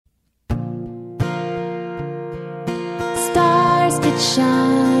stars could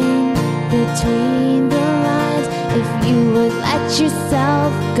shine between the lines if you would let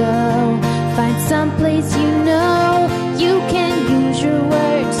yourself go. Find some place you know you can use your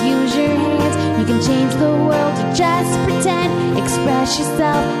words, use your hands. You can change the world, you just pretend. Express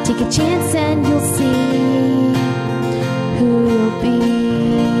yourself, take a chance, and you'll see who you'll be.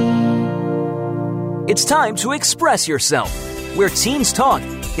 It's time to express yourself, where teens talk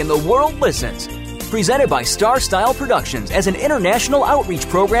and the world listens. Presented by Star Style Productions as an international outreach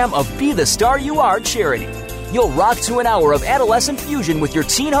program of Be the Star You Are charity. You'll rock to an hour of adolescent fusion with your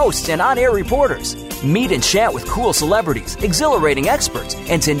teen hosts and on-air reporters. Meet and chat with cool celebrities, exhilarating experts,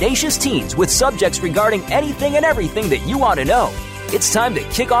 and tenacious teens with subjects regarding anything and everything that you want to know. It's time to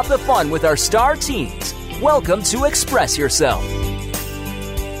kick off the fun with our star teens. Welcome to Express Yourself.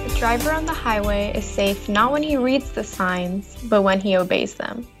 The driver on the highway is safe not when he reads the signs, but when he obeys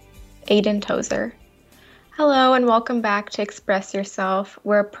them. Aiden Tozer. Hello and welcome back to Express Yourself.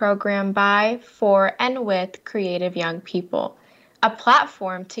 We're a program by, for, and with creative young people. A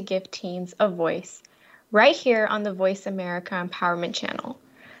platform to give teens a voice. Right here on the Voice America Empowerment Channel.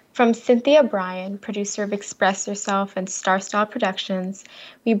 From Cynthia Bryan, producer of Express Yourself and Star Style Productions,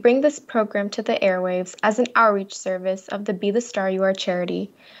 we bring this program to the airwaves as an outreach service of the Be the Star You Are charity,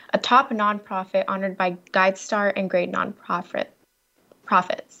 a top nonprofit honored by GuideStar and great nonprofits.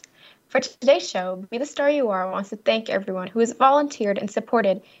 For today's show, Be the Star You Are wants to thank everyone who has volunteered and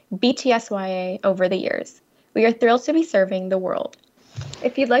supported BTSYA over the years. We are thrilled to be serving the world.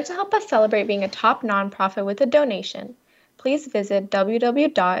 If you'd like to help us celebrate being a top nonprofit with a donation, please visit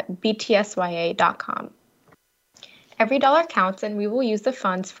www.btsya.com. Every dollar counts, and we will use the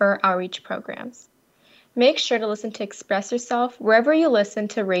funds for our outreach programs. Make sure to listen to Express Yourself wherever you listen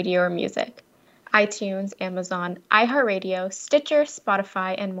to radio or music. iTunes, Amazon, iHeartRadio, Stitcher,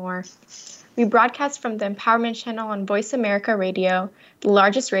 Spotify, and more. We broadcast from the Empowerment Channel on Voice America Radio, the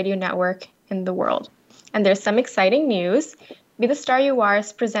largest radio network in the world. And there's some exciting news. Be the Star You Are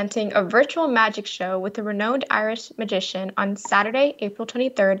is presenting a virtual magic show with a renowned Irish magician on Saturday, April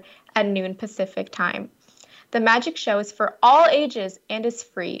 23rd at noon Pacific time. The magic show is for all ages and is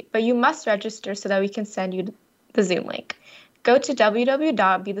free, but you must register so that we can send you the Zoom link. Go to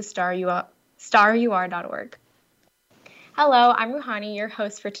www.bethestarur.org. Hello, I'm Ruhani, your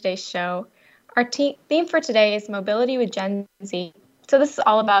host for today's show. Our theme for today is Mobility with Gen Z, so this is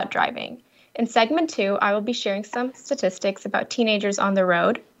all about driving. In segment 2, I will be sharing some statistics about teenagers on the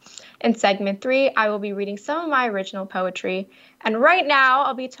road. In segment 3, I will be reading some of my original poetry. And right now,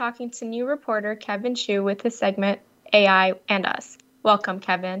 I'll be talking to new reporter Kevin Chu with his segment, AI and Us. Welcome,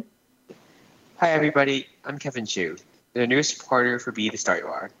 Kevin. Hi, everybody. I'm Kevin Chu, the newest reporter for Be the Star You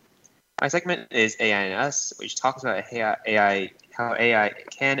Are. My segment is AI and Us, which talks about how AI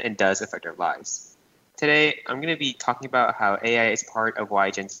can and does affect our lives. Today, I'm going to be talking about how AI is part of why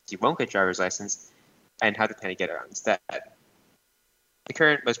Gen Z won't get a driver's license and how they plan to get around instead. The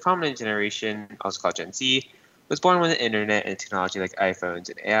current most prominent generation, also called Gen Z, was born when the internet and technology like iPhones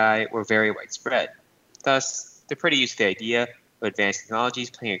and AI were very widespread. Thus, they're pretty used to the idea of advanced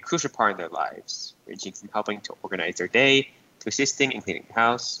technologies playing a crucial part in their lives, ranging from helping to organize their day to assisting in cleaning the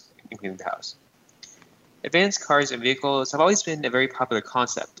house. Advanced cars and vehicles have always been a very popular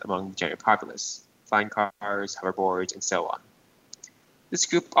concept among the general populace. Flying cars, hoverboards, and so on. This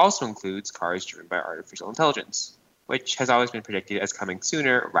group also includes cars driven by artificial intelligence, which has always been predicted as coming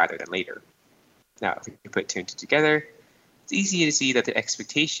sooner rather than later. Now, if you put two and two together, it's easy to see that the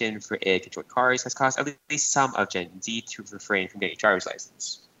expectation for AI-controlled cars has caused at least some of Gen Z to refrain from getting a driver's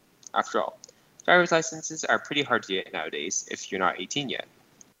license. After all, driver's licenses are pretty hard to get nowadays if you're not 18 yet.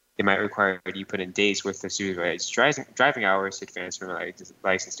 They might require you put in days' worth of supervised driving hours to advance from a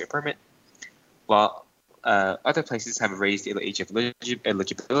license to a permit, while other places have raised the age of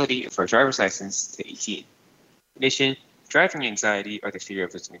eligibility for a driver's license to 18. In addition, driving anxiety or the fear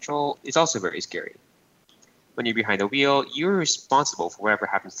of losing control is also very scary. When you're behind the wheel, you're responsible for whatever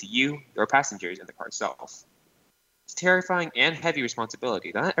happens to you, your passengers, and the car itself. It's a terrifying and heavy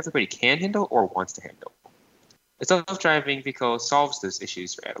responsibility that not everybody can handle or wants to handle. A self-driving vehicle solves those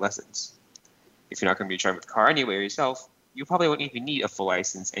issues for adolescents. If you're not going to be driving the car anyway yourself, you probably won't even need a full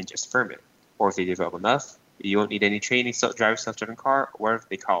license and just a permit. Or if they develop enough, you won't need any training to drive a self-driving car, or whatever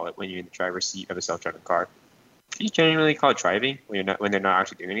they call it when you're in the driver's seat of a self-driving car. Do you generally call it driving when they're not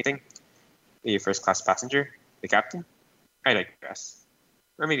actually doing anything? Are you a first-class passenger? The captain? I digress.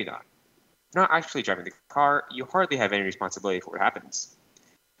 Or maybe not. If you're not actually driving the car, you hardly have any responsibility for what happens.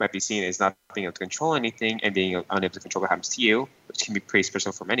 It might be seen as not being able to control anything and being unable to control what happens to you, which can be pretty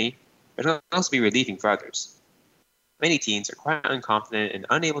special for many, but it can also be relieving for others. Many teens are quite unconfident and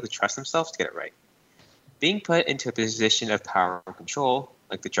unable to trust themselves to get it right. Being put into a position of power and control,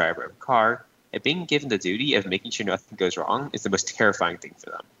 like the driver of a car, and being given the duty of making sure nothing goes wrong is the most terrifying thing for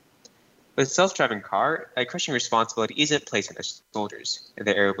them. With a self-driving car, a crushing responsibility isn't placed on the soldiers, and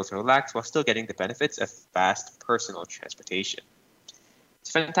they're able to relax while still getting the benefits of fast personal transportation. It's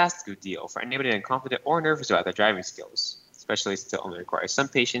a fantastic deal for anybody unconfident or nervous about their driving skills, especially since it only requires some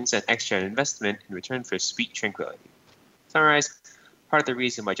patience and extra investment in return for sweet tranquility. To summarize, part of the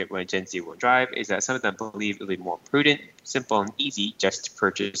reason why Gen Z won't drive is that some of them believe it will be more prudent, simple, and easy just to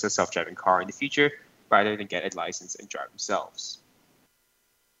purchase a self-driving car in the future rather than get a license and drive themselves.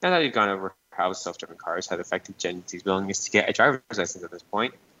 Now that we've gone over how self-driving cars have affected Gen Z's willingness to get a driver's license at this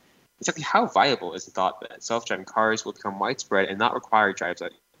point, exactly how viable is the thought that self-driving cars will become widespread and not require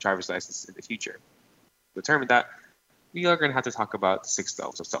driver's licenses in the future? To determine that, we are going to have to talk about the 6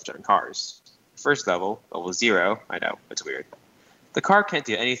 levels of self-driving cars. The first level, level 0, I know, it's weird. The car can't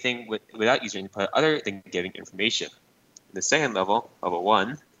do anything without user input other than giving information. In the second level, level 1,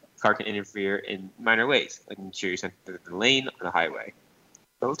 the car can interfere in minor ways, like ensure you center the lane on the highway.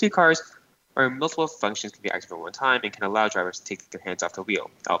 Level 2 cars where multiple functions can be active at one time and can allow drivers to take their hands off the wheel,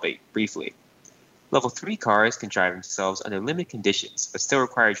 albeit briefly. Level 3 cars can drive themselves under limited conditions, but still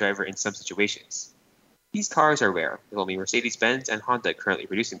require a driver in some situations. These cars are rare, with only Mercedes-Benz and Honda currently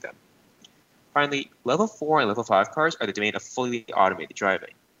producing them. Finally, Level 4 and Level 5 cars are the domain of fully automated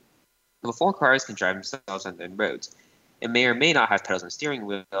driving. Level 4 cars can drive themselves on roads, and may or may not have pedals and steering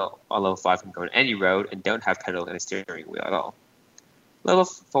wheel, while Level 5 can go on any road and don't have pedals and a steering wheel at all. Level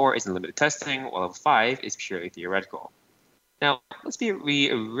 4 is in limited testing, while Level 5 is purely theoretical. Now, let's be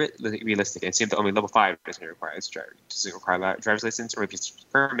realistic and assume that only Level 5 doesn't require a driver's license or a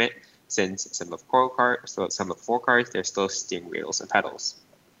permit, since some Level 4 cars, there's still steering wheels and pedals.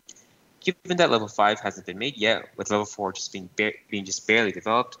 Given that Level 5 hasn't been made yet, with Level 4 just being barely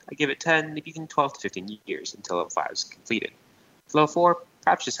developed, I give it 10, maybe even 12 to 15 years until Level 5 is completed. For Level 4,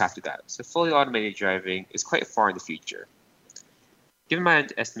 perhaps just after that, so fully automated driving is quite far in the future. Given my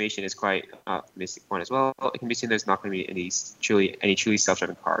estimation is quite optimistic one as well, it can be seen there's not going to be any truly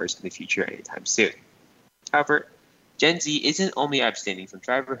self-driving cars in the future anytime soon. However, Gen Z isn't only abstaining from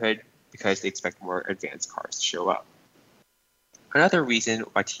driverhood because they expect more advanced cars to show up. Another reason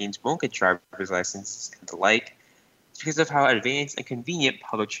why teens won't get driver's licenses and the like is because of how advanced and convenient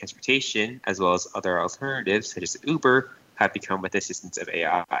public transportation, as well as other alternatives such as Uber, have become with the assistance of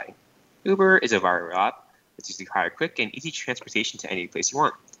AI. Uber is a viral app. It's usually hire quick and easy transportation to any place you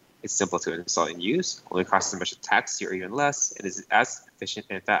want. It's simple to install and use, only costs as much as a taxi or even less, and is as efficient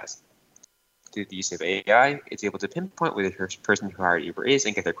and fast. Through the use of AI, it's able to pinpoint where the person who hired Uber is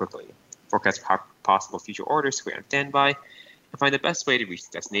and get there quickly, forecast possible future orders to wait on standby, and find the best way to reach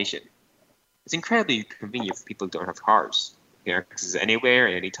the destination. It's incredibly convenient for people who don't have cars. You can access it anywhere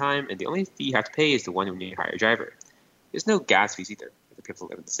at any time, and the only fee you have to pay is the one when you hire a driver. There's no gas fees either. If the people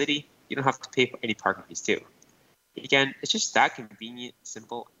live in the city, you don't have to pay for any parking fees too. Again, it's just that convenient,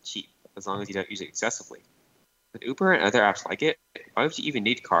 simple, and cheap, as long as you don't use it excessively. With Uber and other apps like it, why would you even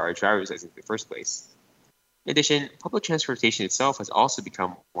need a car or driver's license in the first place? In addition, public transportation itself has also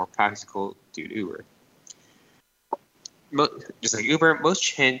become more practical due to Uber. Just like Uber, most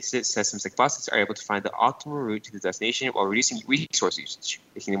transit systems like buses are able to find the optimal route to the destination while reducing resource usage,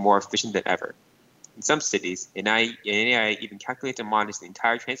 making it more efficient than ever. In some cities, an AI even calculates and monitors the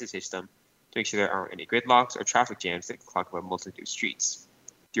entire transit system to make sure there aren't any gridlocks or traffic jams that clog up a multitude of streets.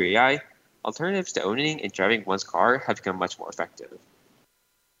 Through AI, alternatives to owning and driving one's car have become much more effective.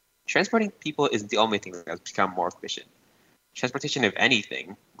 Transporting people isn't the only thing that has become more efficient. Transportation of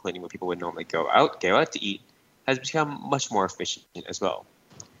anything, including when people would normally go out to eat, has become much more efficient as well.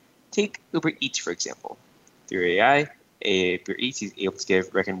 Take Uber Eats, for example. Through AI, Uber Eats is able to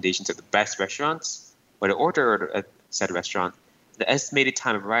give recommendations of the best restaurants, where to order at said restaurant, the estimated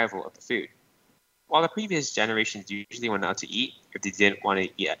time of arrival of the food. While the previous generations usually went out to eat if they didn't want to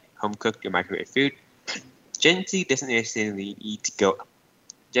eat home-cooked or microwave food, Gen Z doesn't necessarily need to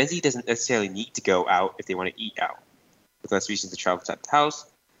go out if they want to eat out. With less reasons to travel outside the house,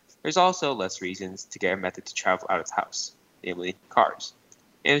 there's also less reasons to get a method to travel out of the house, namely cars.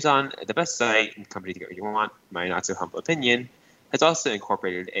 Amazon, the best site and company to get what you want, in my not so humble opinion, has also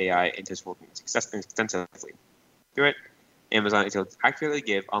incorporated AI into its working extensively. Through it, Amazon is able to accurately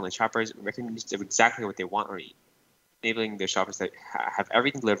give online shoppers recommendations of exactly what they want or need, enabling their shoppers to have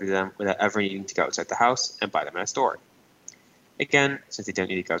everything delivered to them without ever needing to go outside the house and buy them at a store. Again, since they don't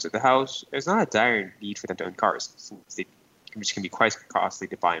need to go outside the house, there's not a dire need for them to own cars, since they can be quite costly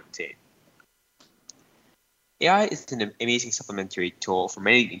to buy and maintain. AI is an amazing supplementary tool for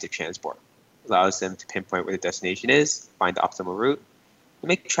many means of transport. It allows them to pinpoint where the destination is, find the optimal route, will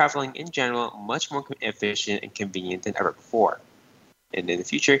make traveling in general much more efficient and convenient than ever before. And in the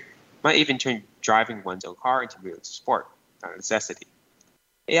future, might even turn driving one's own car into real sport, not a necessity.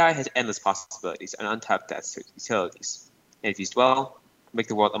 AI has endless possibilities and untapped utilities, and if used well, make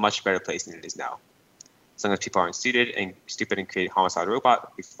the world a much better place than it is now. As long as people aren't stupid and create a homicidal robot,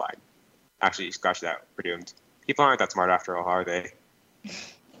 we'll be fine. Actually, scratch that, we're doomed. People aren't that smart after all, are they?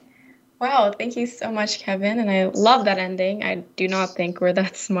 Wow, thank you so much, Kevin. And I love that ending. I do not think we're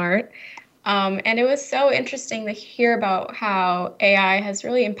that smart. And it was so interesting to hear about how AI has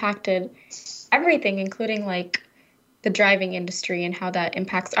really impacted everything, including like the driving industry and how that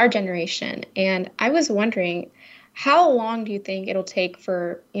impacts our generation. And I was wondering, how long do you think it'll take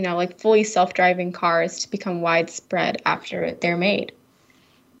for, like fully self-driving cars to become widespread after they're made?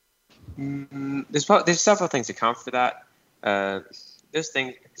 There's several things to account for that.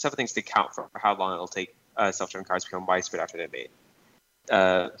 Several things to account for how long it'll take self-driving cars to become widespread after they're made.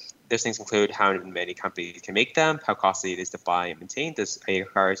 Those things include how many companies can make them, how costly it is to buy and maintain those AI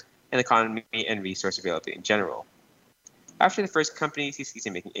cars, and the economy and resource availability in general. After the first companies succeed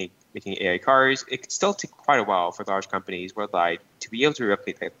in making AI cars, it could still take quite a while for large companies worldwide to be able to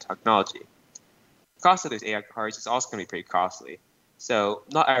replicate that technology. The cost of those AI cars is also going to be pretty costly, so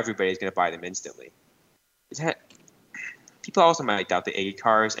not everybody is going to buy them instantly. People also might doubt the AI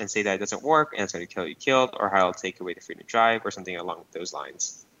cars and say that it doesn't work and it's going to kill you killed, or how it'll take away the freedom to drive, or something along those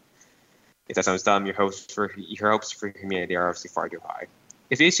lines. If that sounds dumb, your hopes for humanity are obviously far too high.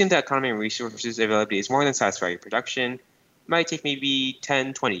 If you assume that economy and resources availability is more than satisfying production, it might take maybe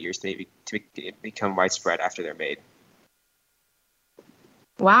 10, 20 years to become widespread after they're made.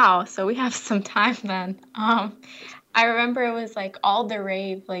 Wow, so we have some time then. I remember it was like all the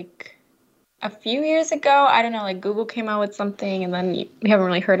rave like a few years ago. I don't know, like Google came out with something and then we haven't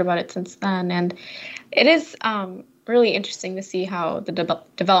really heard about it since then. And it is really interesting to see how the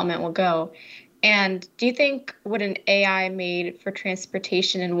development will go. And do you think would an AI made for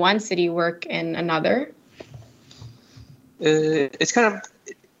transportation in one city work in another? It's kind of,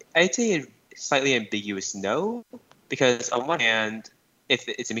 I'd say a slightly ambiguous no, because on one hand, if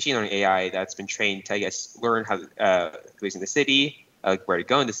it's a machine learning AI that's been trained to, I guess, learn how who's in the city, where to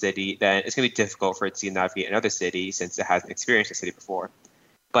go in the city, then it's going to be difficult for it to navigate another city since it hasn't experienced the city before.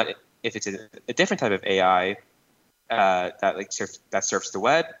 But if it's a different type of AI that surfs the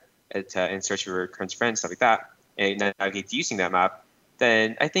web and search for current friends, stuff like that, and navigates using that map,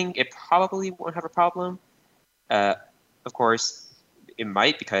 then I think it probably won't have a problem. Of course, it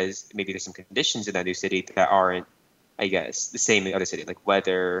might, because maybe there's some conditions in that new city that aren't, I guess, the same in the other city, like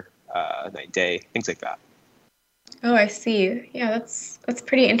weather, night and day, things like that. Oh, I see. Yeah, that's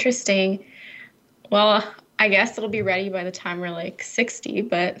pretty interesting. Well, I guess it'll be ready by the time we're like 60,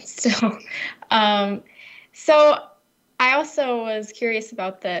 but still. So I also was curious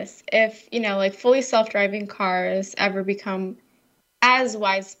about this. If, like fully self-driving cars ever become as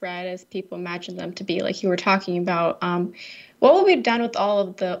widespread as people imagine them to be, like you were talking about, what will be done with all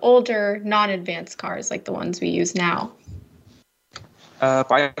of the older, non-advanced cars, like the ones we use now?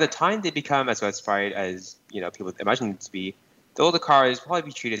 By the time they become as widespread as people imagine them to be, the older cars will probably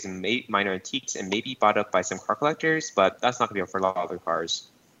be treated as minor antiques and maybe bought up by some car collectors, but that's not going to be for a lot of other cars.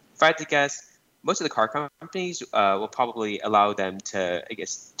 If I had to guess, most of the car companies will probably allow them to, I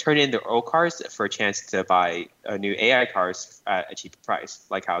guess, turn in their old cars for a chance to buy new AI cars at a cheaper price,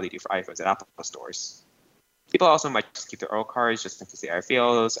 like how they do for iPhones at Apple stores. People also might just keep their old cars just in case they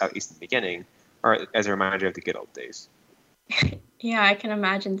feel those, at least in the beginning, or as a reminder of the good old days. Yeah, I can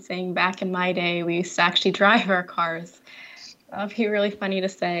imagine saying back in my day, we used to actually drive our cars. That would be really funny to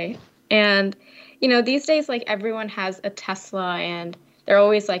say. And, these days, like everyone has a Tesla and they're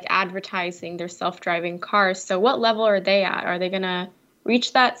always like advertising their self-driving cars. So what level are they at? Are they going to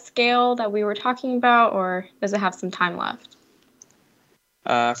reach that scale that we were talking about, or does it have some time left?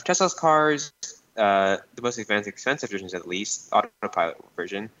 For Tesla's cars, the most advanced, expensive versions, at least, autopilot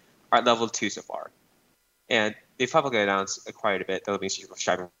version, are at level 2 so far. And they've publicly announced quite a bit they'll be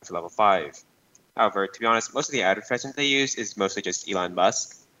striving for level 5. However, to be honest, most of the advertisement they use is mostly just Elon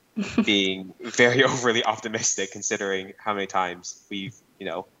Musk being very overly optimistic, considering how many times we've,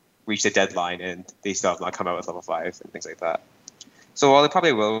 reached a deadline and they still have not come out with level 5 and things like that. So while they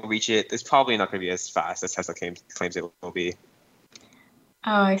probably will reach it, it's probably not going to be as fast as Tesla claims it will be.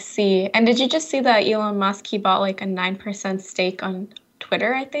 Oh, I see. And did you just see that Elon Musk, he bought like a 9% stake on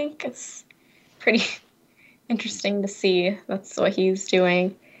Twitter, I think? It's pretty interesting to see. That's what he's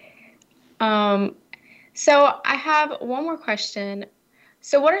doing. So I have one more question.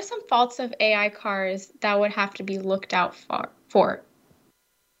 So what are some faults of AI cars that would have to be looked out for?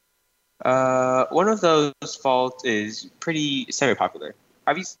 One of those faults is pretty semi-popular.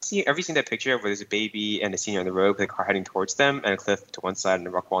 Have you seen that picture where there's a baby and a senior on the road with a car heading towards them and a cliff to one side and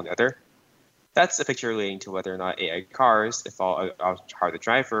a rock wall on the other? That's a picture relating to whether or not AI cars, if all outside the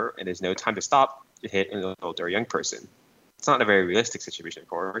driver and there's no time to stop, to hit an adult or a young person. It's not a very realistic situation, of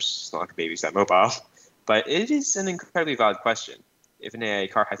course. It's not like a baby's that mobile. But it is an incredibly valid question. If an AI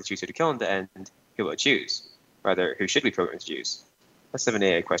car had to choose who to kill in the end, who will it choose? Rather, who should we program to choose? That's an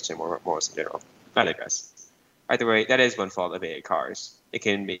AI question more in general. I digress. Either way, that is one fault of AI cars.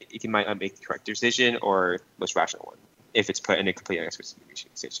 It might not make the correct decision or most rational one if it's put in a completely unexpected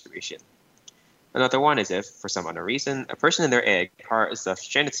situation. Another one is if, for some unknown reason, a person in their AI car is left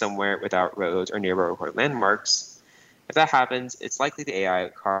stranded somewhere without roads or nearby recorded landmarks. If that happens, it's likely the AI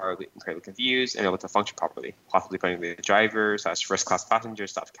car will be incredibly confused and able to function properly, possibly putting the driver / first-class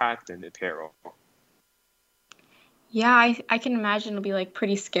passengers captain in peril. Yeah, I can imagine it'll be like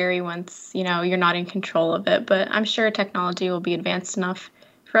pretty scary once, you're not in control of it, but I'm sure technology will be advanced enough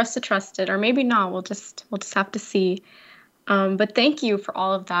for us to trust it, or maybe not. We'll just have to see. But thank you for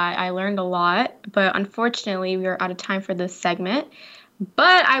all of that. I learned a lot, but unfortunately we are out of time for this segment.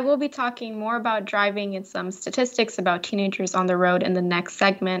 But I will be talking more about driving and some statistics about teenagers on the road in the next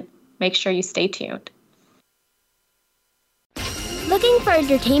segment. Make sure you stay tuned. Looking for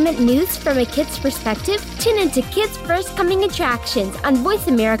entertainment news from a kid's perspective? Tune into Kids First Coming Attractions on Voice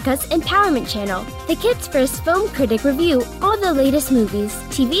America's Empowerment Channel. The Kids First Film Critic review all the latest movies,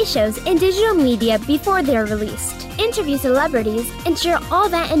 TV shows, and digital media before they're released. Interview celebrities and share all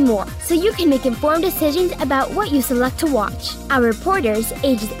that and more so you can make informed decisions about what you select to watch. Our reporters,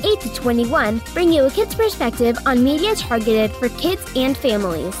 ages 8 to 21, bring you a kid's perspective on media targeted for kids and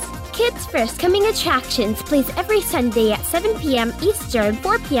families. Kids First Coming Attractions plays every Sunday at 7 p.m. Eastern,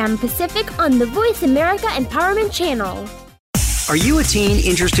 4 p.m. Pacific on the Voice America Empowerment Channel. Are you a teen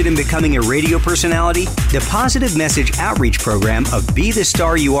interested in becoming a radio personality? The Positive Message Outreach Program of Be the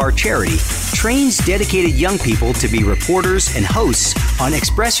Star You Are charity trains dedicated young people to be reporters and hosts on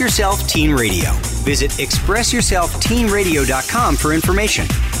Express Yourself Teen Radio. Visit expressyourselfteenradio.com for information.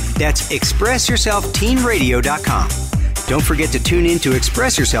 That's expressyourselfteenradio.com. Don't forget to tune in to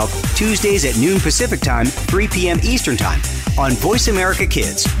Express Yourself Tuesdays at noon Pacific Time, 3 p.m. Eastern Time on Voice America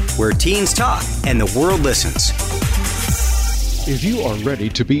Kids, where teens talk and the world listens. If you are ready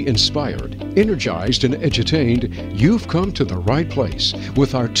to be inspired, energized, and edutained, you've come to the right place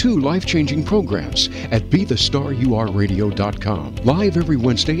with our 2 life-changing programs at BeTheStarYouAreRadio.com. Live every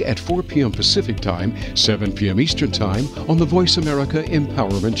Wednesday at 4 p.m. Pacific Time, 7 p.m. Eastern Time on the Voice America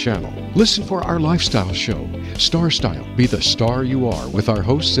Empowerment Channel. Listen for our lifestyle show, Star Style, Be the Star You Are, with our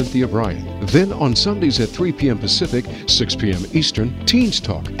host Cynthia Bryan. Then on Sundays at 3 p.m. Pacific, 6 p.m. Eastern, Teens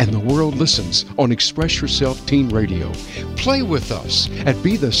Talk and the World Listens on Express Yourself Teen Radio. Play with us at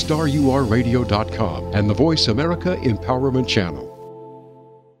BeTheStarYouAreRadio.com and the Voice America Empowerment Channel.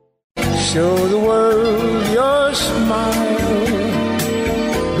 Show the world your smile.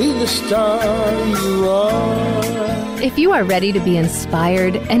 Be the star you are. If you are ready to be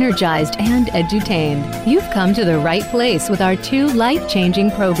inspired, energized, and edutained, you've come to the right place with our 2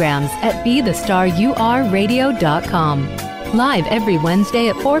 life-changing programs at BeTheStarYouAreRadio.com. Live every Wednesday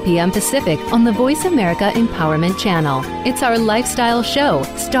at 4 p.m. Pacific on the Voice America Empowerment Channel. It's our lifestyle show,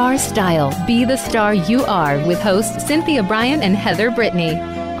 Star Style, Be the Star You Are, with hosts Cynthia Bryan and Heather Brittany.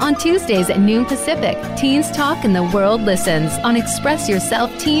 On Tuesdays at noon Pacific, Teens Talk and the World Listens on Express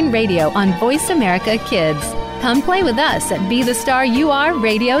Yourself Teen Radio on Voice America Kids. Come play with us at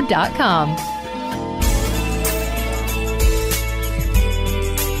BeTheStarYouAreRadio.com.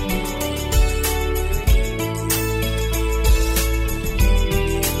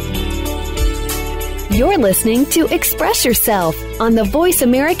 You're listening to Express Yourself on the Voice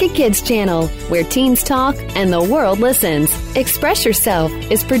America Kids channel, where teens talk and the world listens. Express Yourself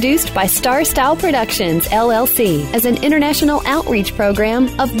is produced by Star Style Productions, LLC, as an international outreach program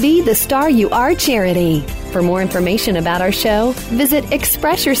of Be the Star You Are charity. For more information about our show, visit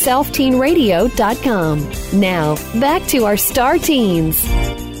expressyourselfteenradio.com. Now, back to our Star Teens.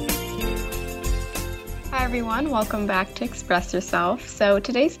 Hi everyone, welcome back to Express Yourself. So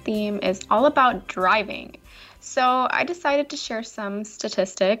today's theme is all about driving. So I decided to share some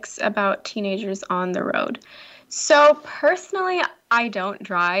statistics about teenagers on the road. So personally, I don't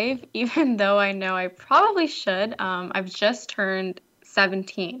drive, even though I know I probably should. I've just turned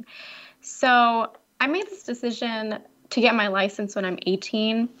 17. So I made this decision to get my license when I'm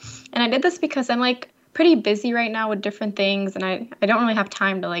 18. And I did this because I'm pretty busy right now with different things, and I don't really have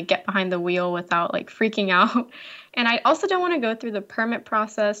time to get behind the wheel without freaking out. And I also don't want to go through the permit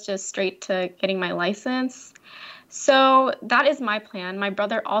process just straight to getting my license. So that is my plan. My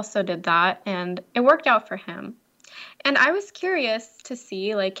brother also did that, and it worked out for him. And I was curious to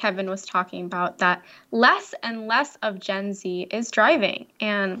see, like Kevin was talking about, that less and less of Gen Z is driving.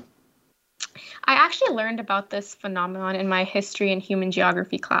 And I actually learned about this phenomenon in my history and human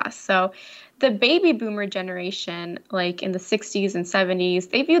geography class. So the baby boomer generation, like in the 60s and 70s,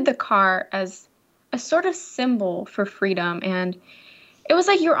 they viewed the car as a sort of symbol for freedom. And it was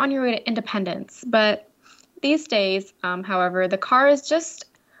like you're on your way to independence. But these days, however, the car is just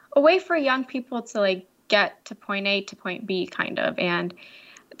a way for young people to like get to point A to point B, kind of. And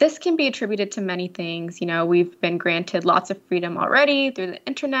this can be attributed to many things. You know, we've been granted lots of freedom already through the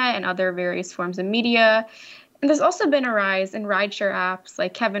internet and other various forms of media. And there's also been a rise in rideshare apps,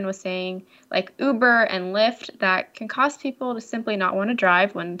 like Kevin was saying, like Uber and Lyft, that can cause people to simply not want to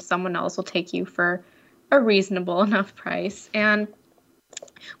drive when someone else will take you for a reasonable enough price. And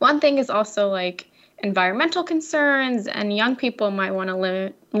one thing is also like environmental concerns, and young people might want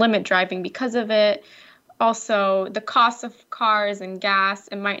to limit driving because of it. Also, the cost of cars and gas,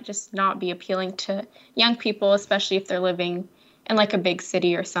 it might just not be appealing to young people, especially if they're living in like a big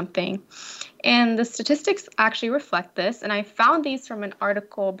city or something. And the statistics actually reflect this, and I found these from an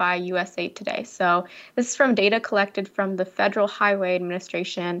article by USA Today. So this is from data collected from the Federal Highway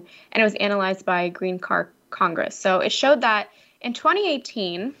Administration, and it was analyzed by Green Car Congress. So it showed that in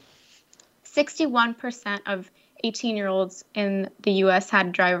 2018, 61% of 18-year-olds in the U.S. had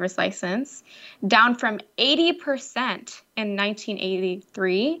a driver's license, down from 80% in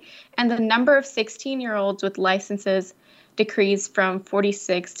 1983, and the number of 16-year-olds with licenses decreased from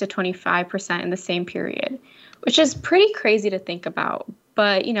 46 to 25% in the same period, which is pretty crazy to think about.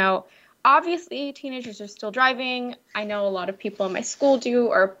 But, you know, obviously teenagers are still driving. I know a lot of people in my school do.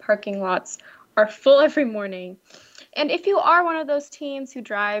 Our parking lots are full every morning. And if you are one of those teens who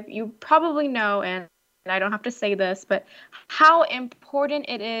drive, you probably know, and I don't have to say this, but how important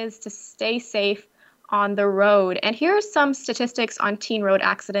it is to stay safe on the road. And here are some statistics on teen road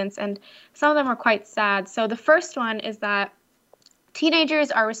accidents, and some of them are quite sad. So the first one is that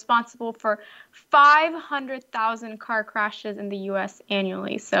teenagers are responsible for 500,000 car crashes in the U.S.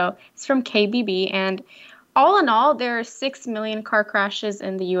 annually. So it's from KBB, and all in all, there are 6 million car crashes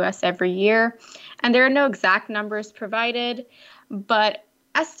in the U.S. every year, and there are no exact numbers provided, but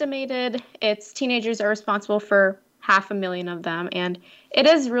estimated it's teenagers are responsible for 500,000 of them, and it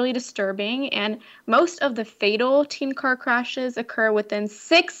is really disturbing. And most of the fatal teen car crashes occur within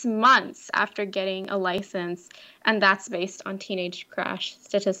 6 months after getting a license, and that's based on teenage crash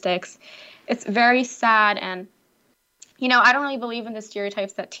statistics. It's very sad, and you know, I don't really believe in the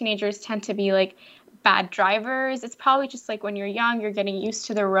stereotypes that teenagers tend to be like bad drivers. It's probably just like when you're young, you're getting used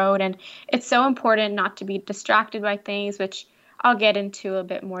to the road, and it's so important not to be distracted by things, which I'll get into a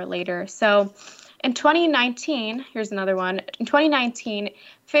bit more later. So in 2019, here's another one. In 2019,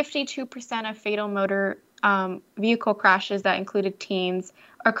 52% of fatal motor vehicle crashes that included teens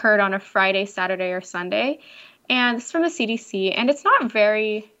occurred on a Friday, Saturday, or Sunday. And this is from the CDC. And it's not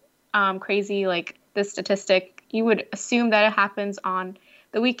very crazy, like this statistic. You would assume that it happens on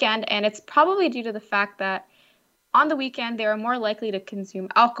the weekend. And it's probably due to the fact that on the weekend, they are more likely to consume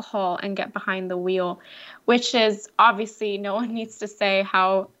alcohol and get behind the wheel, which is obviously, no one needs to say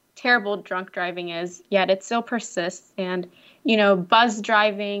how terrible drunk driving is, yet it still persists. And, you know, buzz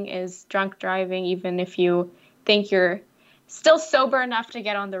driving is drunk driving. Even if you think you're still sober enough to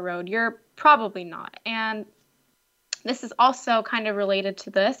get on the road, you're probably not. And this is also kind of related to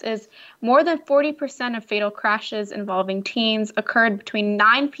this, is more than 40% of fatal crashes involving teens occurred between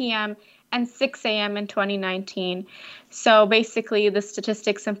 9 p.m. and 6 a.m. in 2019. So basically, the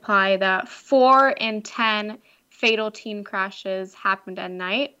statistics imply that 4 in 10 fatal teen crashes happened at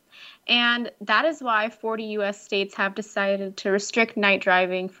night. And that is why 40 U.S. states have decided to restrict night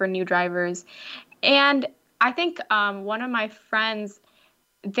driving for new drivers. And I think one of my friends,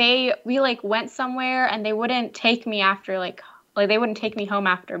 we went somewhere and they wouldn't take me after, like they wouldn't take me home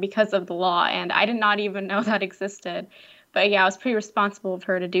after because of the law. And I did not even know that existed. But yeah, it was pretty responsible of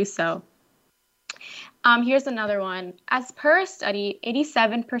her to do so. Here's another one. As per a study,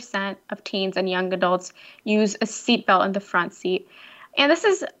 87% of teens and young adults use a seatbelt in the front seat. And this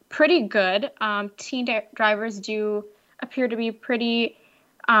is pretty good. Teen drivers do appear to be pretty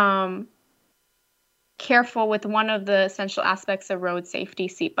careful with one of the essential aspects of road safety,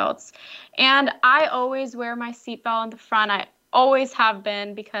 seatbelts. And I always wear my seatbelt in the front. I always have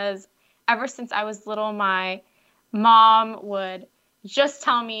been, because ever since I was little, my mom would just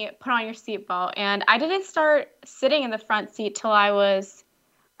tell me, put on your seatbelt. And I didn't start sitting in the front seat till I was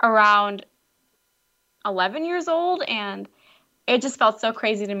around 11 years old. And it just felt so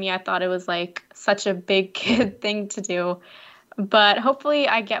crazy to me. I thought it was like such a big kid thing to do. But hopefully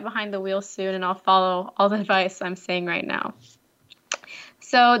I get behind the wheel soon and I'll follow all the advice I'm saying right now.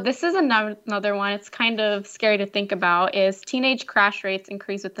 So this is another one. It's kind of scary to think about, is teenage crash rates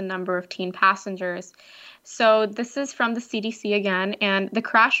increase with the number of teen passengers. So this is from the CDC again, and the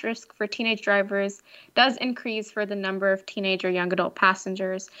crash risk for teenage drivers does increase for the number of teenage or young adult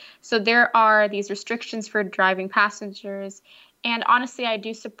passengers. So there are these restrictions for driving passengers, and honestly, I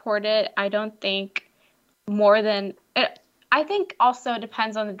do support it. I don't think more than it. I think also it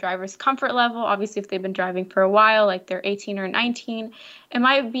depends on the driver's comfort level. Obviously, if they've been driving for a while, like they're 18 or 19, it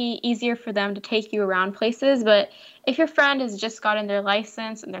might be easier for them to take you around places. But if your friend has just gotten their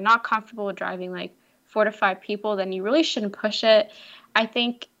license and they're not comfortable with driving like 4 to 5 people, then you really shouldn't push it. I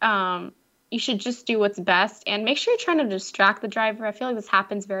think you should just do what's best and make sure you're trying to distract the driver. I feel like this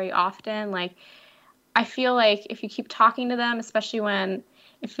happens very often. Like, I feel like if you keep talking to them, especially when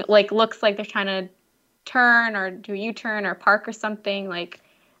if it like looks like they're trying to turn or do a U-turn or park or something, like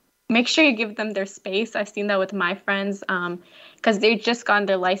make sure you give them their space. I've seen that with my friends because they've just gotten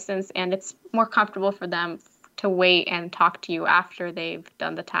their license and it's more comfortable for them to wait and talk to you after they've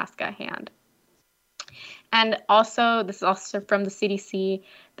done the task at hand. And also, this is also from the CDC,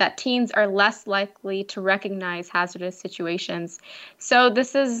 that teens are less likely to recognize hazardous situations. So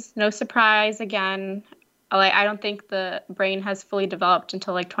this is no surprise. Again, like, I don't think the brain has fully developed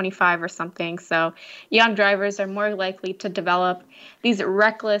until like 25 or something. So young drivers are more likely to develop these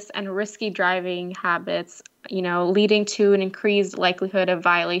reckless and risky driving habits, you know, leading to an increased likelihood of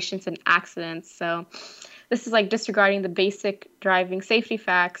violations and accidents. So this is like disregarding the basic driving safety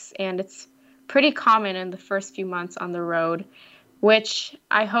facts, and it's pretty common in the first few months on the road, which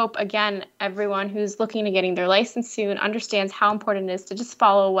I hope, again, everyone who's looking to getting their license soon understands how important it is to just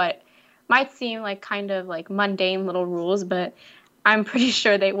follow what might seem like kind of like mundane little rules, but I'm pretty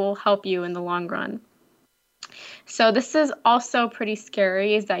sure they will help you in the long run. So this is also pretty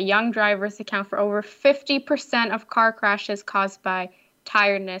scary, is that young drivers account for over 50% of car crashes caused by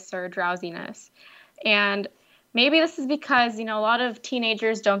tiredness or drowsiness. And maybe this is because, you know, a lot of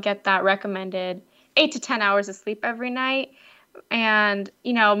teenagers don't get that recommended 8 to 10 hours of sleep every night. And,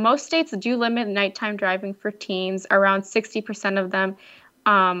 you know, most states do limit nighttime driving for teens. Around 60% of them,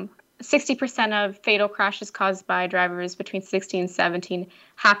 60% of fatal crashes caused by drivers between 16 and 17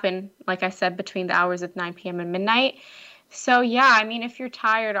 happen, like I said, between the hours of 9 p.m. and midnight. So, yeah, I mean, if you're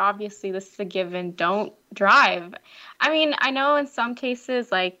tired, obviously this is a given. Don't drive. I mean, I know in some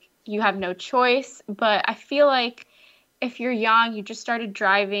cases, like, you have no choice, but I feel like if you're young, you just started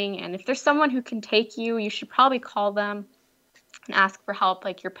driving, and if there's someone who can take you, you should probably call them and ask for help,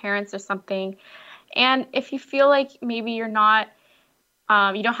 like your parents or something. And if you feel like maybe you're not,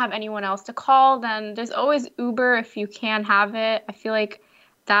 you don't have anyone else to call, then there's always Uber if you can have it. I feel like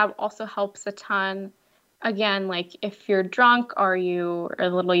that also helps a ton. Again, like if you're drunk or you are a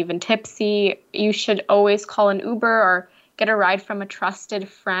little even tipsy, you should always call an Uber or get a ride from a trusted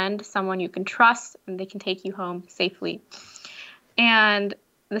friend, someone you can trust, and they can take you home safely. And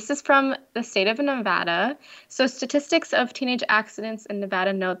this is from the state of Nevada. So statistics of teenage accidents in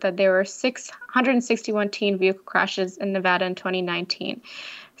Nevada note that there were 661 teen vehicle crashes in Nevada in 2019.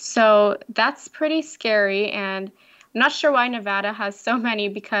 So that's pretty scary, and I'm not sure why Nevada has so many,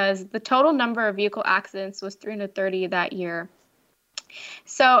 because the total number of vehicle accidents was 330 that year.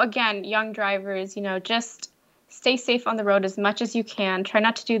 So again, young drivers, you know, just stay safe on the road as much as you can. Try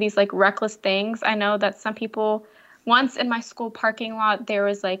not to do these like reckless things. I know that some people, once in my school parking lot, there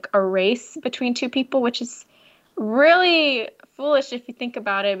was like a race between two people, which is really foolish if you think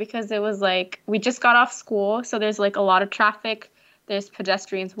about it, because it was like we just got off school. So there's like a lot of traffic. There's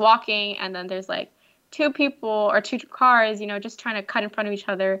pedestrians walking, and then there's like two people or two cars, you know, just trying to cut in front of each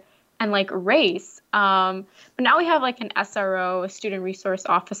other and like race. But now we have like an SRO, a student resource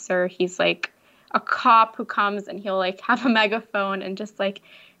officer. He's like a cop who comes and he'll like have a megaphone and just like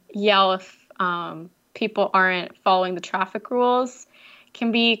yell if people aren't following the traffic rules.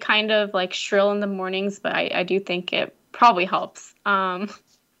 Can be kind of like shrill in the mornings, but I do think it probably helps.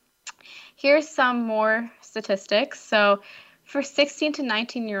 Here's some more statistics. So for 16 to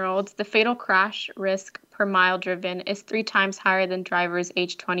 19-year-olds, the fatal crash risk per mile driven is 3 times higher than drivers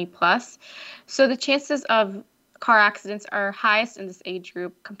age 20 plus. So the chances of car accidents are highest in this age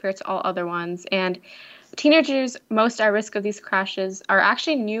group compared to all other ones. And teenagers most at risk of these crashes are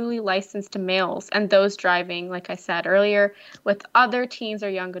actually newly licensed males and those driving, like I said earlier, with other teens or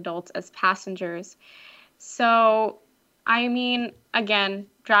young adults as passengers. So, I mean, again,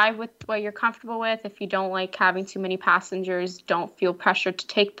 drive with what you're comfortable with. If you don't like having too many passengers, don't feel pressured to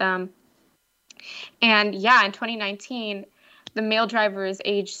take them. And yeah, in 2019, the male drivers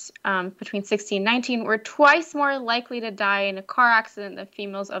aged between 16 and 19 were twice more likely to die in a car accident than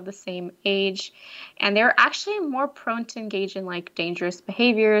females of the same age. And they were actually more prone to engage in like dangerous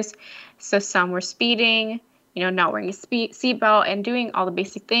behaviors. So some were speeding, not wearing a seatbelt and doing all the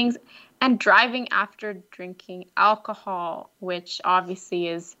basic things, and driving after drinking alcohol, which obviously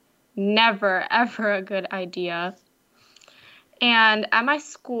is never, ever a good idea. And at my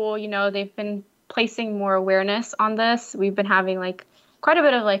school, they've been placing more awareness on this. We've been having like quite a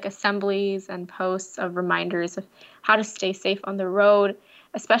bit of like assemblies and posts of reminders of how to stay safe on the road,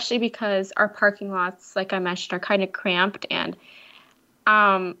 especially because our parking lots, like I mentioned, are kind of cramped, and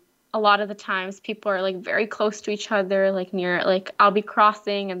a lot of the times people are like very close to each other, like near, like I'll be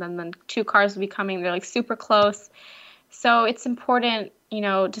crossing and then 2 cars will be coming, they're like super close. So it's important,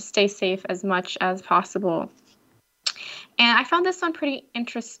 to stay safe as much as possible. And I found this one pretty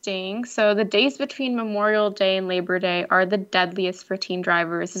interesting. So the days between Memorial Day and Labor Day are the deadliest for teen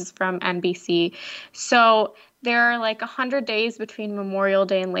drivers. This is from NBC. So there are like 100 days between Memorial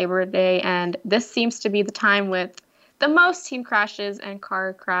Day and Labor Day, and this seems to be the time with the most teen crashes and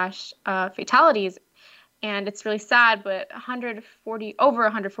car crash fatalities. And it's really sad, but over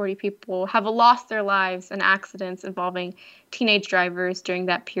 140 people have lost their lives in accidents involving teenage drivers during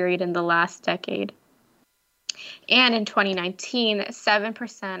that period in the last decade. And in 2019,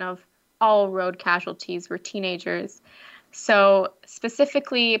 7% of all road casualties were teenagers. So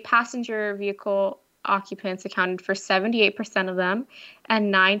specifically, passenger vehicle occupants accounted for 78% of them,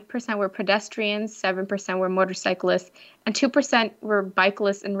 and 9% were pedestrians, 7% were motorcyclists, and 2% were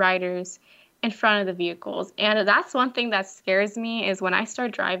bicyclists and riders in front of the vehicles. And that's one thing that scares me, is when I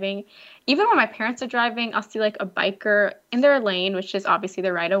start driving, even when my parents are driving, I'll see like a biker in their lane, which is obviously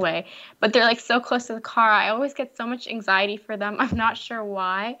the right of way, but they're like so close to the car. I always get so much anxiety for them. I'm not sure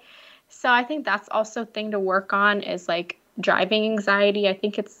why. So I think that's also a thing to work on, is like driving anxiety. I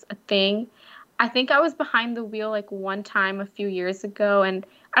think it's a thing. I think I was behind the wheel like one time a few years ago, and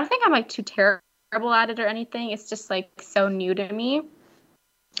I don't think I'm like too terrible at it or anything. It's just like so new to me.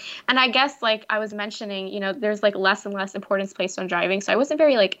 And I guess, like I was mentioning, there's like less and less importance placed on driving. So I wasn't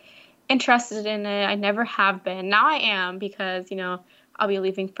very like interested in it. I never have been. Now I am, because, I'll be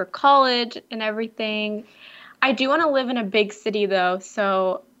leaving for college and everything. I do want to live in a big city though.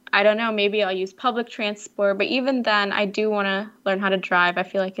 So I don't know, maybe I'll use public transport. But even then, I do want to learn how to drive. I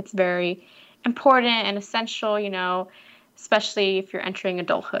feel like it's very important and essential, especially if you're entering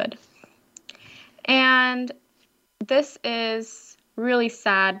adulthood. And this is really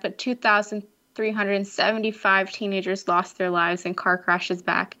sad, but 2,375 teenagers lost their lives in car crashes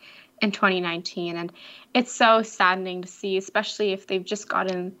back in 2019. And it's so saddening to see, especially if they've just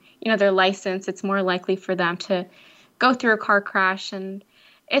gotten, their license. It's more likely for them to go through a car crash. And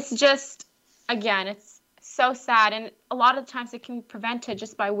it's just, again, it's so sad. And a lot of times it can be prevented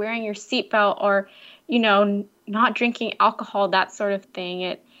just by wearing your seatbelt or, not drinking alcohol, that sort of thing.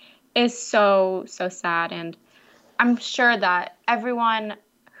 It is so, so sad. And I'm sure that everyone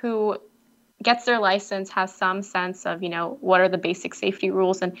who gets their license has some sense of, what are the basic safety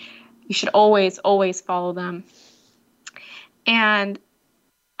rules, and you should always, always follow them. And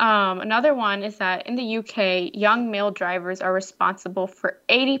another one is that in the UK, young male drivers are responsible for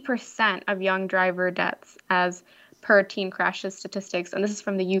 80% of young driver deaths as per teen crashes statistics. And this is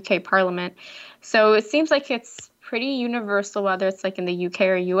from the UK Parliament. So it seems like it's pretty universal, whether it's like in the UK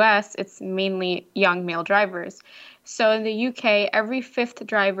or US, it's mainly young male drivers. So in the UK, every 5th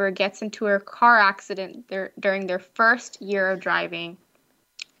driver gets into a car accident during their first year of driving.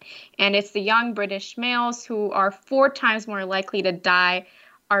 And it's the young British males who are 4 times more likely to die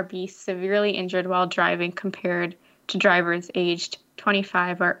or be severely injured while driving compared to drivers aged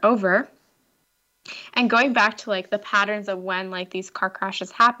 25 or over. And going back to like the patterns of when like these car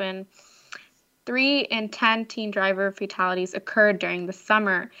crashes happen, 3 in 10 teen driver fatalities occurred during the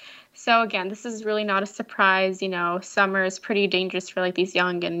summer. So again, this is really not a surprise. Summer is pretty dangerous for like these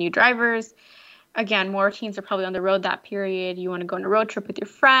young and new drivers. Again, more teens are probably on the road that period. You want to go on a road trip with your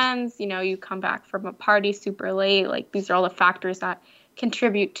friends. You come back from a party super late. Like, these are all the factors that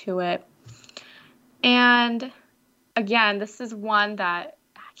contribute to it. And again, this is one that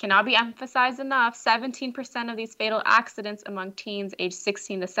cannot be emphasized enough. 17% of these fatal accidents among teens aged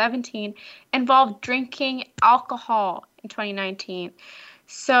 16 to 17 involved drinking alcohol in 2019.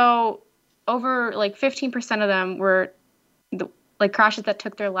 So over like 15% of them were like crashes that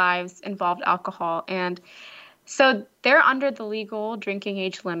took their lives involved alcohol. And so they're under the legal drinking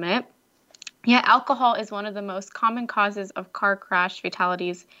age limit. Yet alcohol is one of the most common causes of car crash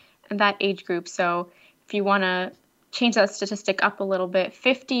fatalities in that age group. So if you want to change that statistic up a little bit.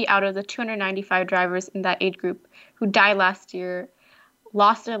 50 out of the 295 drivers in that age group who died last year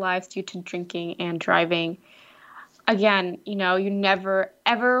lost their lives due to drinking and driving. Again, you never,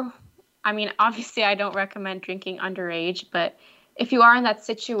 ever, obviously I don't recommend drinking underage, but if you are in that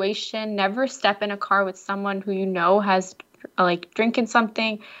situation, never step in a car with someone who has drinking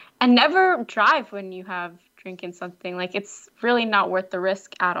something, and never drive when you have drinking something. It's really not worth the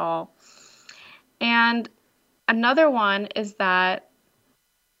risk at all. And another one is that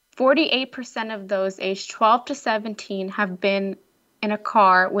 48% of those aged 12 to 17 have been in a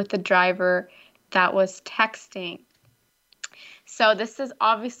car with a driver that was texting. So this is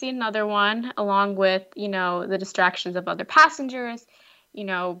obviously another one, along with, the distractions of other passengers,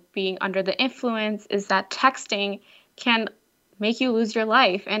 being under the influence, is that texting can make you lose your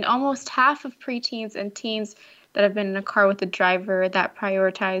life. And almost half of preteens and teens that have been in a car with a driver that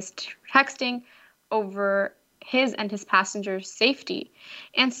prioritized texting over his and his passengers' safety.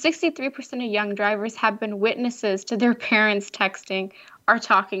 And 63% of young drivers have been witnesses to their parents texting or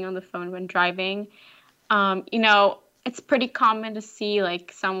talking on the phone when driving. It's pretty common to see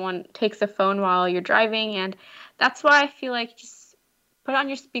someone takes a phone while you're driving, and that's why I feel like just put it on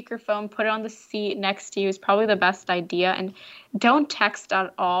your speakerphone, put it on the seat next to you is probably the best idea, and don't text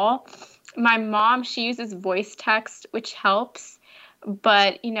at all. My mom, she uses voice text, which helps,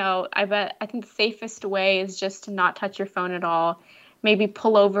 but I think the safest way is just to not touch your phone at all. Maybe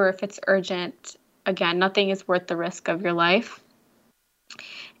pull over if it's urgent. Again, nothing is worth the risk of your life.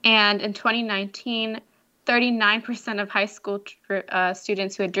 And in 2019, 39% of high school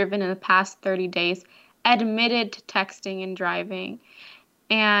students who had driven in the past 30 days admitted to texting and driving.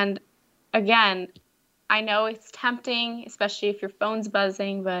 And again, I know it's tempting, especially if your phone's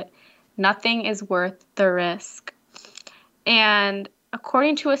buzzing, but nothing is worth the risk. And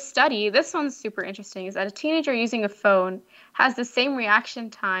according to a study, this one's super interesting, is that a teenager using a phone has the same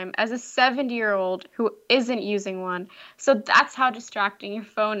reaction time as a 70-year-old who isn't using one. So that's how distracting your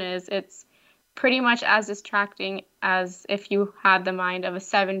phone is. It's pretty much as distracting as if you had the mind of a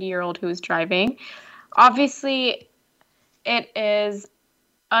 70-year-old who is driving. Obviously, it is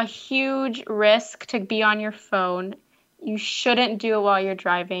a huge risk to be on your phone. You shouldn't do it while you're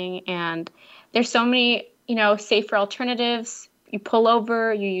driving, and there's so many, safer alternatives. You pull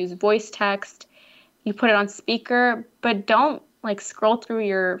over, you use voice text, you put it on speaker, but don't scroll through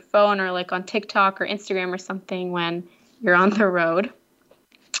your phone or on TikTok or Instagram or something when you're on the road.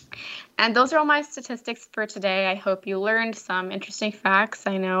 And those are all my statistics for today. I hope you learned some interesting facts.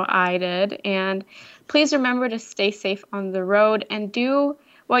 I know I did. And please remember to stay safe on the road and do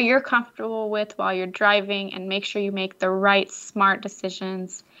what you're comfortable with while you're driving, and make sure you make the right smart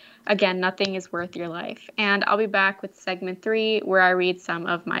decisions. Again, nothing is worth your life. And I'll be back with segment 3, where I read some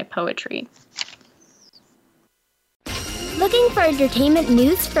of my poetry. Looking for entertainment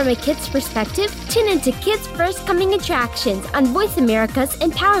news from a kid's perspective? Tune into Kids First Coming Attractions on Voice America's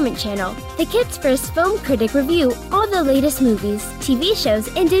Empowerment Channel. The Kids First Film Critic review all the latest movies, TV shows,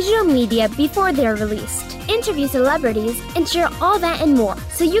 and digital media before they're released. Interview celebrities and share all that and more,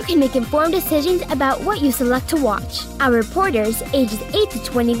 so you can make informed decisions about what you select to watch. Our reporters, ages 8 to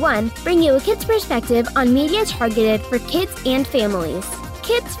 21, bring you a kid's perspective on media targeted for kids and families.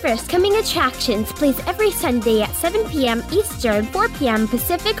 Kids First Coming Attractions plays every Sunday at 7 p.m. Eastern, 4 p.m.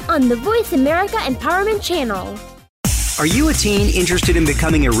 Pacific on the Voice America Empowerment Channel. Are you a teen interested in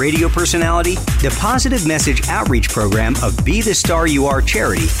becoming a radio personality? The Positive Message Outreach Program of Be the Star You Are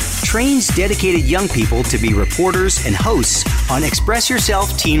charity trains dedicated young people to be reporters and hosts on Express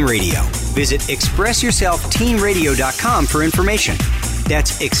Yourself Teen Radio. Visit expressyourselfteenradio.com for information.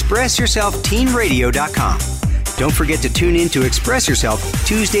 That's expressyourselfteenradio.com. Don't forget to tune in to Express Yourself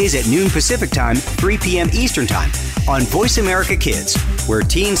Tuesdays at noon Pacific Time, 3 p.m. Eastern Time on Voice America Kids, where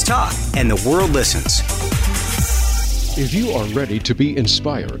teens talk and the world listens. If you are ready to be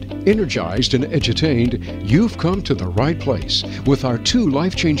inspired, energized, and edutained, you've come to the right place with our 2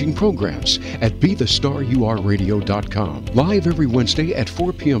 life-changing programs at BeTheStarYouAreRadio.com. Live every Wednesday at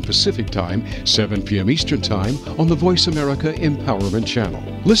 4 p.m. Pacific Time, 7 p.m. Eastern Time on the Voice America Empowerment Channel.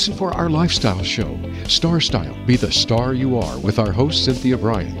 Listen for our lifestyle show, Star Style, Be the Star You Are, with our host Cynthia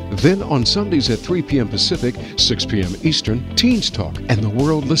Bryan. Then on Sundays at 3 p.m. Pacific, 6 p.m. Eastern, Teens Talk and the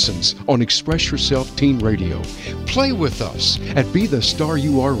World Listens on Express Yourself Teen Radio. Play with us at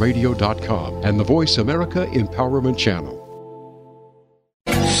BeTheStarYouAreRadio.com and the Voice America Empowerment Channel.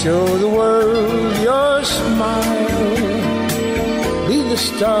 Show the world your smile. Be the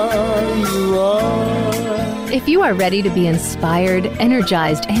star you are. If you are ready to be inspired,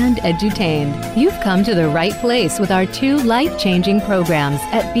 energized, and edutained, you've come to the right place with our 2 life-changing programs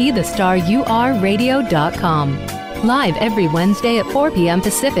at BeTheStarYouAreRadio.com. Live every Wednesday at 4 p.m.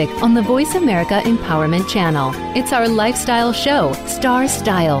 Pacific on the Voice America Empowerment Channel. It's our lifestyle show, Star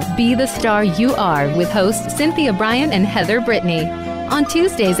Style, Be the Star You Are, with hosts Cynthia Bryan and Heather Brittany. On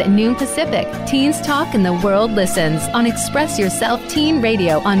Tuesdays at noon Pacific, teens talk and the world listens on Express Yourself Teen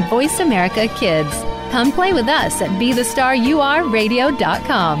Radio on Voice America Kids. Come play with us at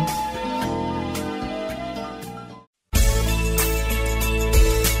BeTheStarYouAreRadio.com.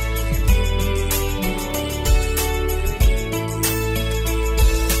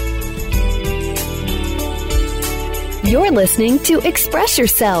 You're listening to Express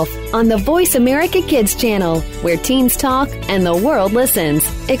Yourself on the Voice America Kids channel, where teens talk and the world listens.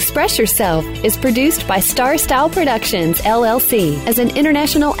 Express Yourself is produced by Star Style Productions, LLC, as an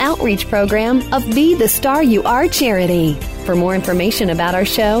international outreach program of Be the Star You Are charity. For more information about our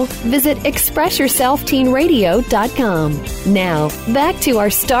show, visit ExpressYourselfTeenRadio.com. Now, back to our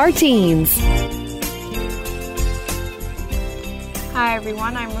Star Teens. Hi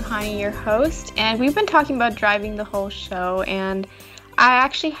everyone, I'm Ruhani, your host, and we've been talking about driving the whole show, and I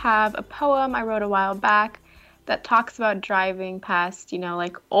actually have a poem I wrote a while back that talks about driving past,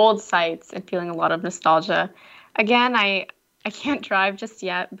 like old sites and feeling a lot of nostalgia. Again, I can't drive just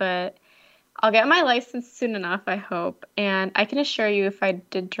yet, but I'll get my license soon enough, I hope, and I can assure you if I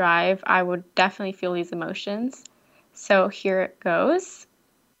did drive, I would definitely feel these emotions. So here it goes.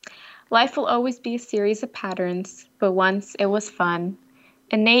 Life will always be a series of patterns, but once it was fun.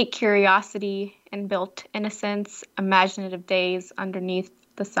 Innate curiosity and built innocence, imaginative days underneath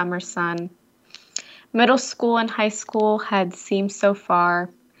the summer sun. Middle school and high school had seemed so far.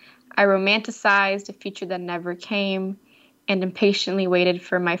 I romanticized a future that never came and impatiently waited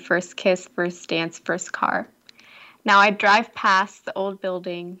for my first kiss, first dance, first car. Now I drive past the old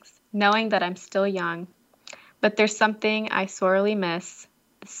buildings, knowing that I'm still young, but there's something I sorely miss.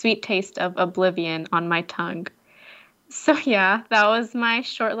 The sweet taste of oblivion on my tongue. So yeah, that was my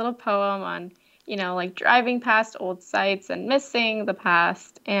short little poem on, driving past old sites and missing the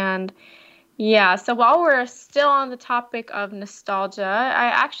past. And yeah, so while we're still on the topic of nostalgia, I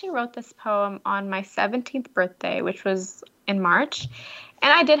actually wrote this poem on my 17th birthday, which was in March.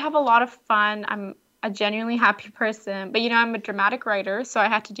 And I did have a lot of fun. I'm a genuinely happy person, but I'm a dramatic writer, so I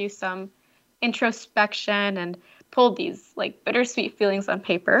had to do some introspection and pulled these bittersweet feelings on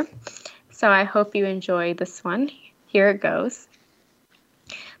paper. So I hope you enjoy this one. Here it goes.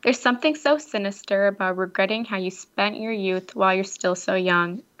 There's something so sinister about regretting how you spent your youth while you're still so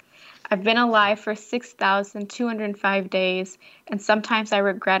young. I've been alive for 6,205 days, and sometimes I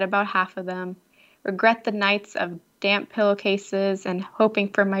regret about half of them. Regret the nights of damp pillowcases and hoping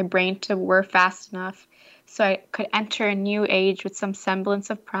for my brain to whir fast enough so I could enter a new age with some semblance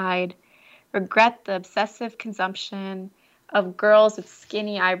of pride. Regret the obsessive consumption of girls with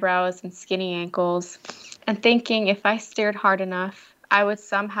skinny eyebrows and skinny ankles, and thinking if I stared hard enough, I would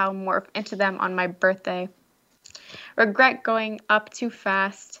somehow morph into them on my birthday. Regret going up too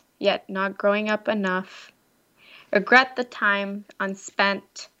fast, yet not growing up enough. Regret the time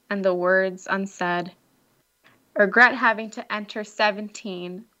unspent and the words unsaid. Regret having to enter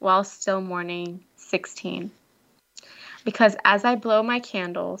 17 while still mourning 16. Because as I blow my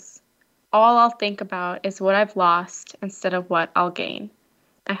candles, all I'll think about is what I've lost instead of what I'll gain.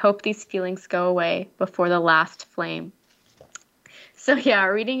 I hope these feelings go away before the last flame. So yeah,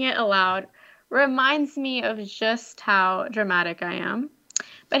 reading it aloud reminds me of just how dramatic I am.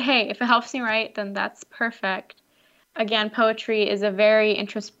 But hey, if it helps me write, then that's perfect. Again, poetry is a very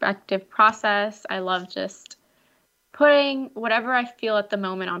introspective process. I love just putting whatever I feel at the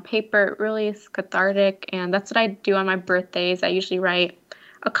moment on paper. It really is cathartic, and that's what I do on my birthdays. I usually write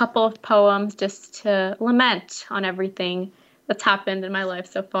a couple of poems just to lament on everything that's happened in my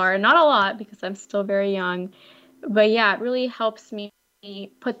life so far. Not a lot because I'm still very young, but yeah, it really helps me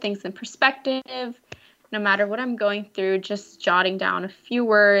put things in perspective. No matter what I'm going through, just jotting down a few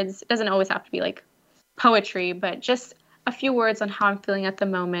words. It doesn't always have to be poetry, but just a few words on how I'm feeling at the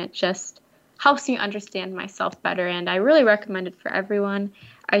moment just helps me understand myself better, and I really recommend it for everyone.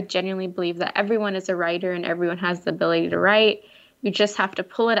 I genuinely believe that everyone is a writer and everyone has the ability to write. You just have to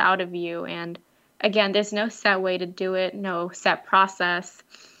pull it out of you. And again, there's no set way to do it, no set process.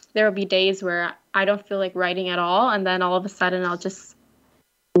 There will be days where I don't feel like writing at all, and then all of a sudden I'll just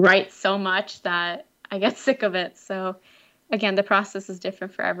write so much that I get sick of it. So again, the process is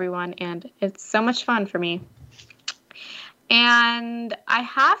different for everyone, and it's so much fun for me. And I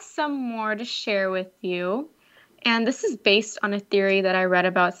have some more to share with you. And this is based on a theory that I read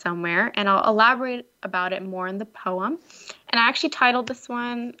about somewhere, and I'll elaborate about it more in the poem. And I actually titled this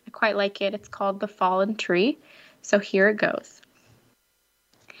one, I quite like it. It's called The Fallen Tree. So here it goes.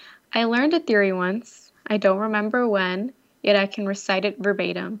 I learned a theory once. I don't remember when, yet I can recite it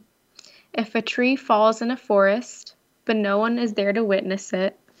verbatim. If a tree falls in a forest, but no one is there to witness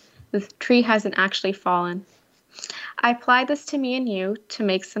it, the tree hasn't actually fallen. I apply this to me and you to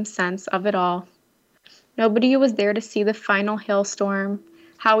make some sense of it all. Nobody was there to see the final hailstorm,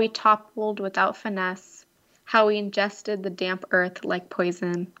 how we toppled without finesse, how we ingested the damp earth like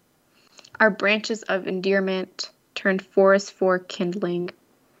poison. Our branches of endearment turned forest for kindling.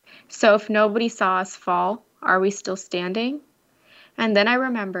 So if nobody saw us fall, are we still standing? And then I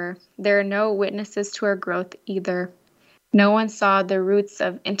remember there are no witnesses to our growth either. No one saw the roots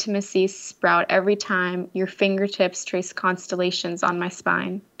of intimacy sprout every time your fingertips trace constellations on my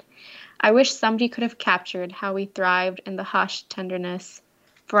spine. I wish somebody could have captured how we thrived in the hushed tenderness,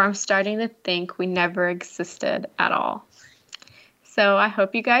 for I'm starting to think we never existed at all. So I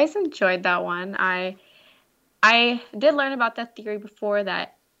hope you guys enjoyed that one. I did learn about that theory before,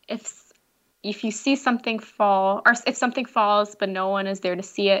 that if you see something fall, or if something falls but no one is there to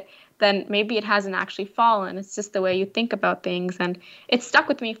see it, then maybe it hasn't actually fallen. It's just the way you think about things. And it stuck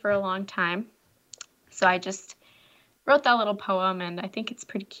with me for a long time. So I just wrote that little poem, and I think it's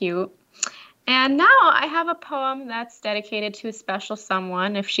pretty cute. And now I have a poem that's dedicated to a special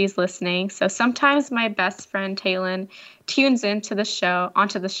someone, if she's listening. So sometimes my best friend Taylin tunes onto the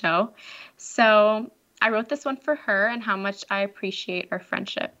show. So I wrote this one for her and how much I appreciate our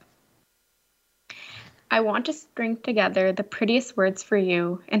friendship. I want to string together the prettiest words for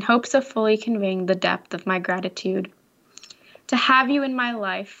you in hopes of fully conveying the depth of my gratitude. To have you in my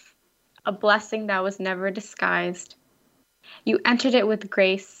life, a blessing that was never disguised. You entered it with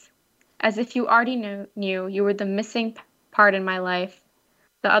grace, as if you already knew you were the missing part in my life,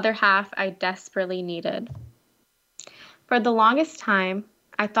 the other half I desperately needed. For the longest time,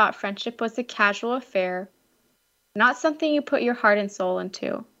 I thought friendship was a casual affair, not something you put your heart and soul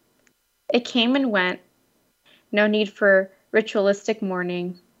into. It came and went, no need for ritualistic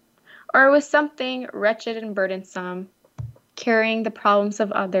mourning, or it was something wretched and burdensome, carrying the problems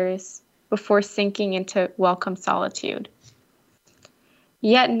of others before sinking into welcome solitude.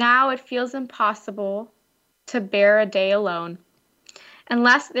 Yet now it feels impossible to bear a day alone,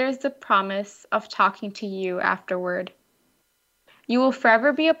 unless there's the promise of talking to you afterward. You will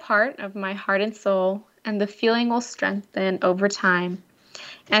forever be a part of my heart and soul, and the feeling will strengthen over time.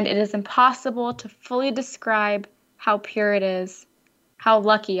 And it is impossible to fully describe how pure it is, how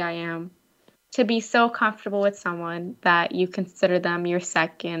lucky I am to be so comfortable with someone that you consider them your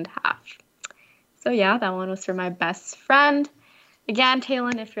second half. So yeah, that one was for my best friend. Again,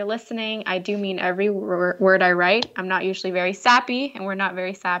 Taylin, if you're listening, I do mean every word I write. I'm not usually very sappy, and we're not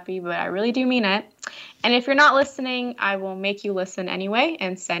very sappy, but I really do mean it. And if you're not listening, I will make you listen anyway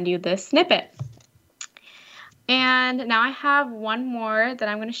and send you this snippet. And now I have one more that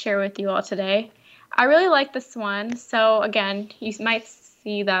I'm going to share with you all today. I really like this one. So again, you might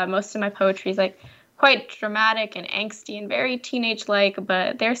see that most of my poetry is like quite dramatic and angsty and very teenage-like,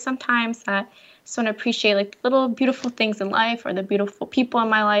 but there's sometimes that I just want to appreciate like little beautiful things in life or the beautiful people in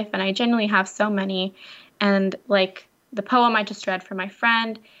my life, and I genuinely have so many. And like the poem I just read for my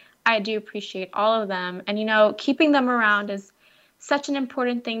friend, I do appreciate all of them. And keeping them around is such an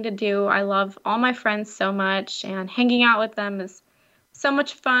important thing to do. I love all my friends so much, and hanging out with them is so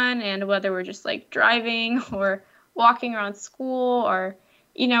much fun. And whether we're just like driving or walking around school or,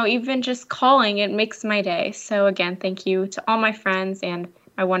 even just calling, it makes my day. So again, thank you to all my friends and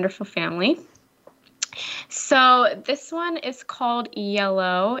my wonderful family. So this one is called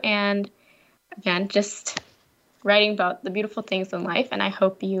Yellow, and again, just writing about the beautiful things in life, and I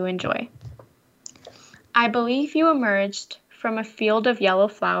hope you enjoy. I believe you emerged from a field of yellow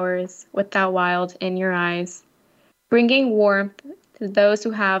flowers with that wild in your eyes, bringing warmth to those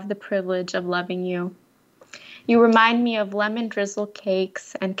who have the privilege of loving you. You remind me of lemon drizzle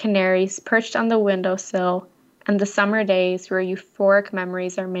cakes and canaries perched on the windowsill and the summer days where euphoric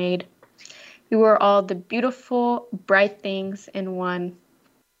memories are made. You are all the beautiful, bright things in one.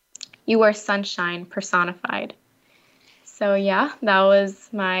 You are sunshine personified. So yeah, that was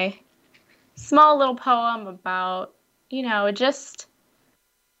my small little poem about, just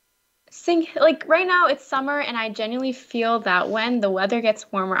sing. Like right now it's summer, and I genuinely feel that when the weather gets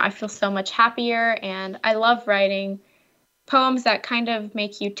warmer, I feel so much happier. And I love writing poems that kind of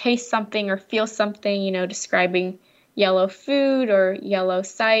make you taste something or feel something, describing yellow food or yellow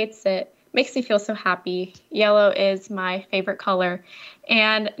sights. It makes me feel so happy. Yellow is my favorite color.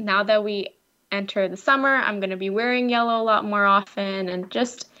 And now that we enter the summer, I'm going to be wearing yellow a lot more often and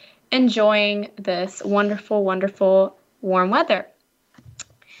just enjoying this wonderful, wonderful warm weather.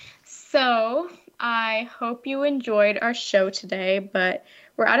 So I hope you enjoyed our show today, but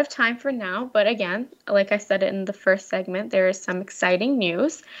We're out of time for now, but again, like I said in the first segment, there is some exciting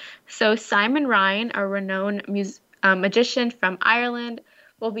news. So Simon Ryan, a renowned magician from Ireland,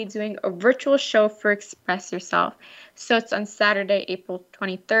 will be doing a virtual show for Express Yourself. So it's on Saturday, April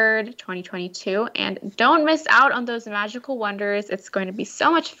 23rd, 2022. And don't miss out on those magical wonders. It's going to be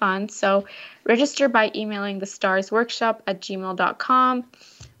so much fun. So register by emailing thestarsworkshop@gmail.com.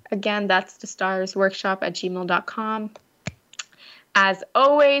 Again, that's thestarsworkshop@gmail.com. As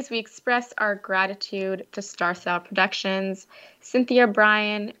always, we express our gratitude to Star Style Productions, Cynthia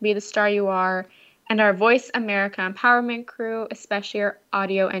Bryan, Be the Star You Are, and our Voice America Empowerment crew, especially our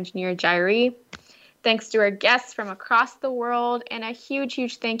audio engineer, Jairi. Thanks to our guests from across the world, and a huge,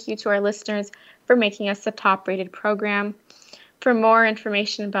 huge thank you to our listeners for making us the top-rated program. For more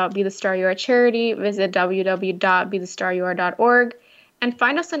information about Be the Star You Are charity, visit www.bethestaryouare.org and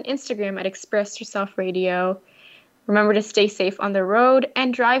find us on Instagram at Express Yourself Radio. Remember to stay safe on the road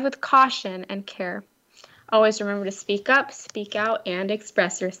and drive with caution and care. Always remember to speak up, speak out, and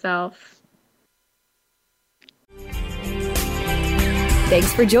express yourself.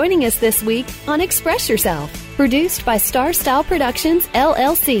 Thanks for joining us this week on Express Yourself, produced by Star Style Productions,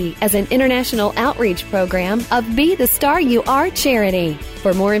 LLC, as an international outreach program of Be the Star You Are charity.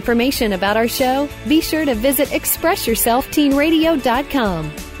 For more information about our show, be sure to visit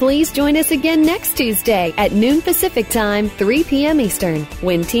ExpressYourselfTeenRadio.com. Please join us again next Tuesday at noon Pacific Time, 3 p.m. Eastern,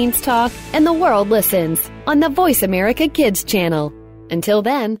 when teens talk and the world listens, on the Voice America Kids channel. Until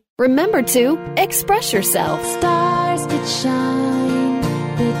then, remember to express yourself. Stars could shine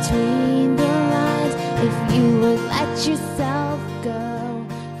between the lines if you would let yourself